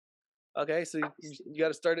poor. Okay, so you got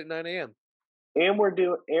to start at 9 a.m. And we're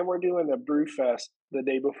doing the Brew Fest the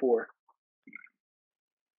day before.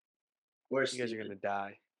 You guys are gonna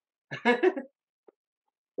die.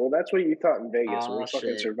 Well, that's what you thought in Vegas. We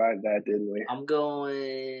fucking survived that, didn't we? I'm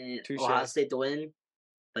going Ohio State to win,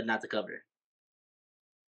 but not to cover.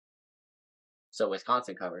 So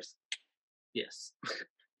Wisconsin covers. Yes.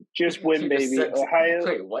 Just win, baby.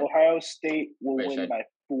 Ohio State will win by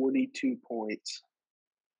 42 points.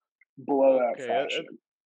 Blowout fashion.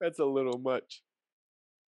 That's a little much.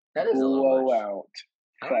 That is a little much. Blowout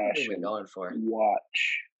fashion. What are we going for?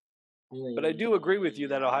 Watch. But I do agree with you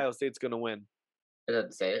that Ohio State's going to win. It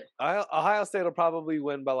doesn't say it. Ohio State will probably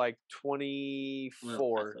win by like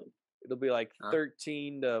 24. It'll be like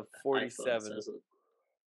 13 to 47.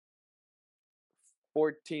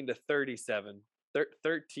 14 to 37.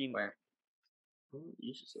 13. Where?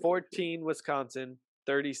 14 Wisconsin,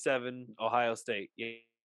 37 Ohio State. Yeah.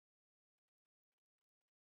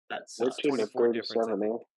 That's 24 difference.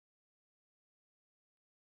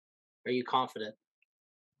 Are you confident?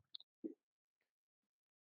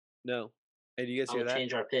 No. Hey, do you guys hear that?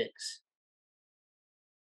 Change our picks.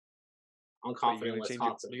 I'm confident in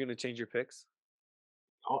Wisconsin. You're going to change your picks?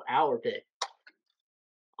 Our pick.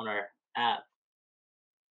 On our app.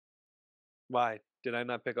 Why? Did I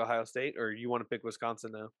not pick Ohio State, or you want to pick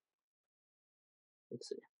Wisconsin now? Let's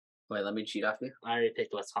see. Wait, let me cheat off you. I already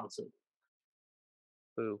picked Wisconsin.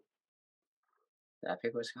 Who? Did I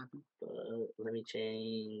pick Wisconsin? Let me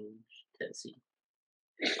change Tennessee.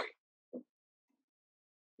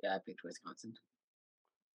 Yeah, I picked Wisconsin.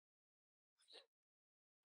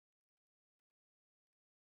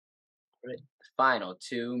 Right. Final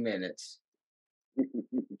 2 minutes.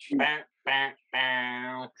 Bow, bow,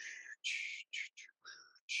 bow.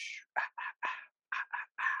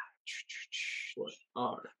 What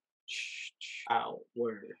are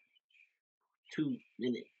our 2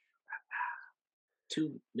 minute?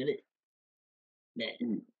 2 minute.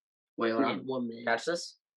 Man. Wait, hold on. 1 minute. Catch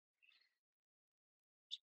this?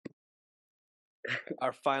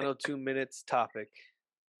 Our final 2 minutes topic.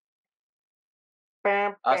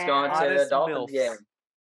 Us going to the Dolphins MILFs. game.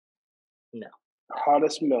 No.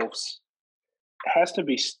 Hottest MILFs. It has to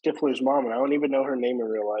be Stifler's mom, and I don't even know her name in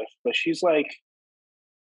real life. But she's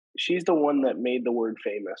the one that made the word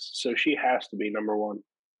famous, so she has to be number one.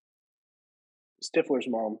 Stifler's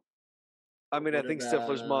mom. I mean, I think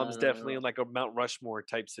Stifler's mom's definitely in like a Mount Rushmore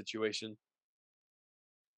type situation.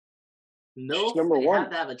 No, she's number one. Have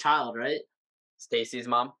to have a child, right? Stacy's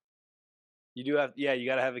mom. You do have, yeah. You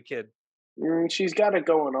got to have a kid. She's got it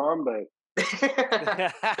going on, but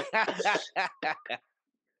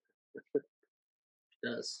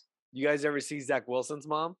does. You guys ever see Zach Wilson's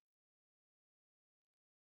mom?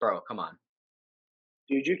 Bro, come on.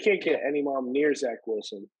 Dude, you can't get any mom near Zach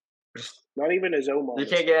Wilson. Not even his own mom. You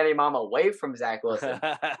can't get any mom away from Zach Wilson.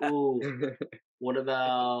 Ooh. What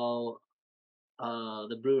about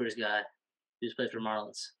the Brewers guy who's played for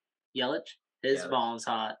Marlins? Yelich? His mom's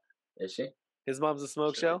hot. Is she? His mom's a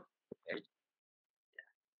smoke show?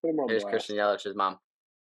 Here's Christian Yelich's mom.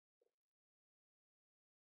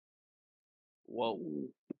 Whoa.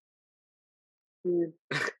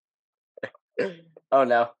 Oh,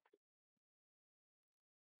 no.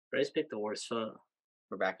 Bryce picked the worst photo.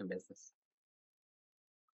 We're back in business.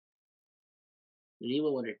 We need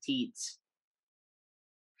one with her teats.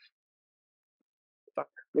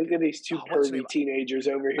 Look at these two pervy teenagers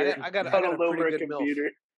over here. I got huddled a over a pretty good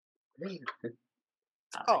computer.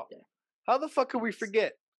 Oh, how the fuck could we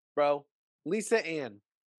forget, bro? Lisa Ann.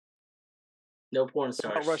 No porn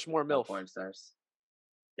stars. Mount Rushmore No MILF. porn stars.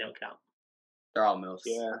 They don't count. They're all MILFs.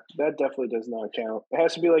 Yeah, that definitely does not count. It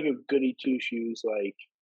has to be like a goody two shoes, like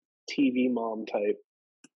TV mom type.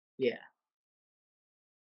 Yeah.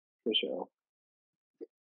 For sure.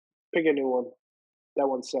 Pick a new one. That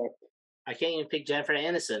one sucked. I can't even pick Jennifer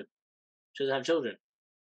Aniston. She doesn't have children.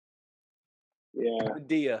 Yeah.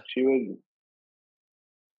 Medea. She would.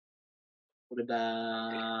 What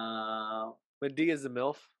about... Medea's a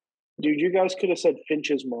MILF. Dude, you guys could have said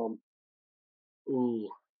Finch's mom. Ooh.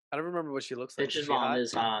 I don't remember what she looks like. Finch's mom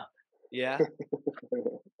is hot. Yeah.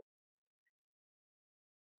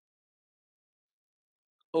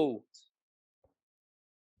 Oh.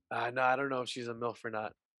 No, I don't know if she's a MILF or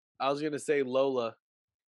not. I was going to say Lola,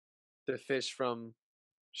 the fish from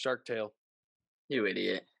Shark Tale. You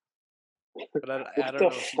idiot. But I What don't the know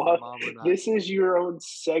if she's a fuck? mom or not. This is your own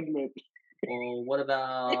segment. Well, what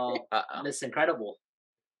about Miss Incredible?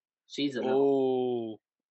 She's a MILF. Oh.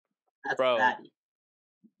 That's bro. fatty.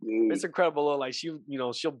 Miss Incredible look like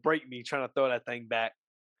she'll break me trying to throw that thing back.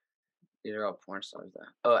 These are all porn stars,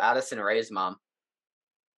 though. Oh, Addison Rae's mom.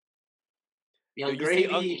 Young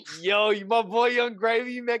Gravy. Yo, my boy Young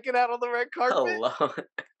Gravy making out on the red carpet. Hello.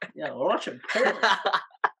 Yeah, we're watching porn.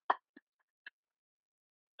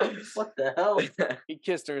 What the hell? He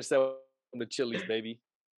kissed her and said, "The Chili's, baby."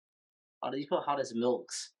 Oh, you put hottest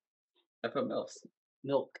milks. I put MILFs.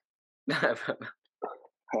 Milk.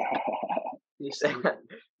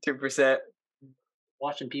 2%.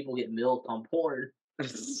 Watching people get milked on porn.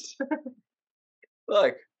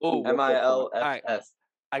 Look. Oh, MILFs.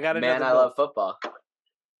 I got another. Man, I love football.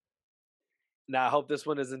 Now, I hope this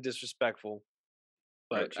one isn't disrespectful,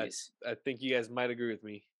 but Oh, I think you guys might agree with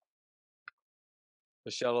me.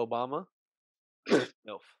 Michelle Obama?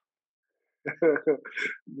 No.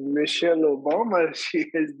 Michelle Obama, she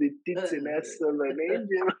has the tits and ass of an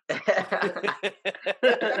angel.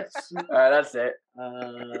 All right, that's it.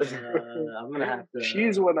 I'm gonna have to.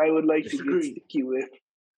 She's one I would like disagree. to get sticky with.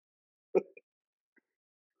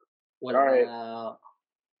 What All right. about...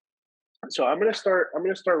 So I'm gonna start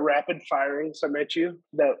rapid firing some at you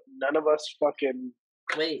that none of us fucking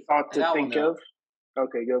Wait, thought to think one, of.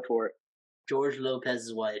 Okay, go for it. George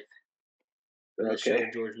Lopez's wife. In the show, Okay.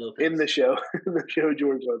 George Lopez. In the show,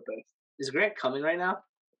 George Lopez. Is Grant coming right now?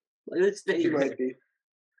 Look at this thing. He might be.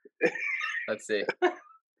 Let's see.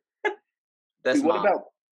 This Dude, what mom. about?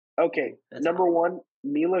 Okay, That's number hot. one,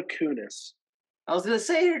 Mila Kunis. I was gonna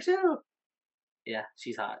say her too. Yeah,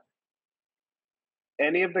 she's hot.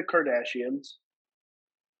 Any of the Kardashians.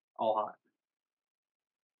 All hot.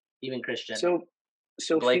 Even Kris Jenner.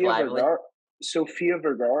 So Blake Lively. Sofia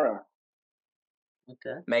Vergara.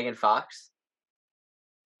 Okay. Megan Fox.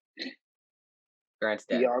 Grant's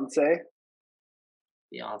dead.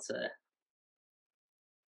 Beyonce.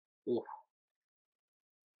 Ooh.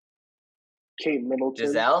 Kate Middleton.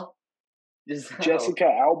 Giselle. Jessica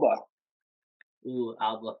Alba. Ooh,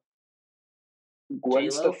 Alba. Gwen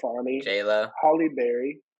J-Lo? Stefani. J-Lo. Holly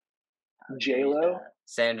Berry. J-Lo.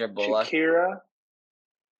 Sandra Bullock. Shakira.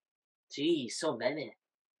 Gee, so many.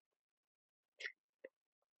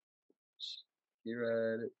 Dude,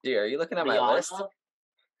 are you looking at my Rihanna? list?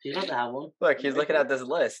 She's about to have one. Look, he's looking at this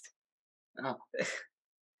list. Oh.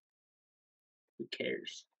 Who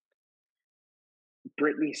cares?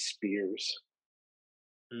 Britney Spears.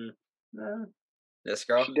 This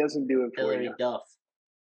girl? She doesn't do it for Hillary you. Duff.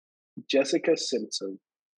 Jessica Simpson.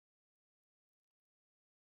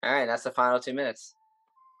 All right, that's the final 2 minutes.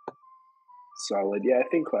 Solid. Yeah, I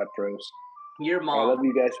think clap pros. Your mom. I love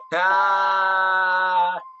you guys.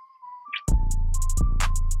 Ah!